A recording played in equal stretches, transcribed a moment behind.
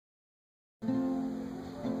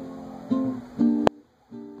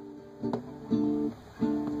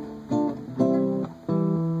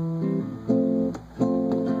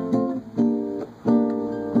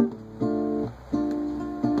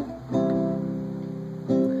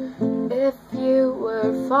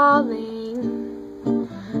falling,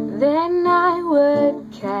 then I would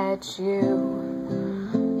catch you.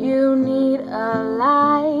 You need a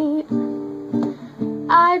light,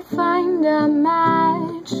 I'd find a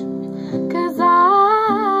match, 'cause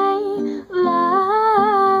I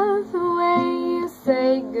love the way you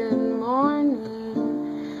say good morning,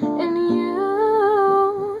 and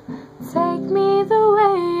you take me the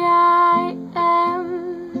way I am.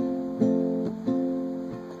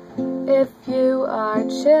 If you are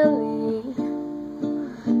chilly,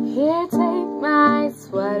 here, take my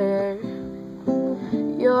sweater.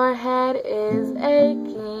 Your head is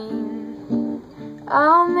aching,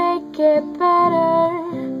 I'll make it better,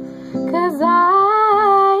 'cause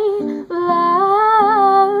I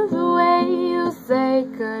love the way you say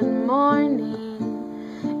good morning,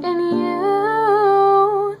 and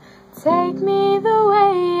you take me the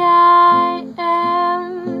way I am.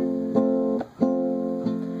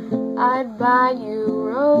 I'd buy you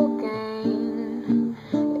Rogaine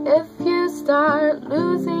if you start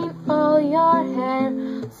losing all your hair.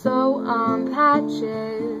 So on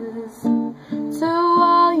patches to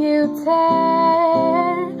all you tear.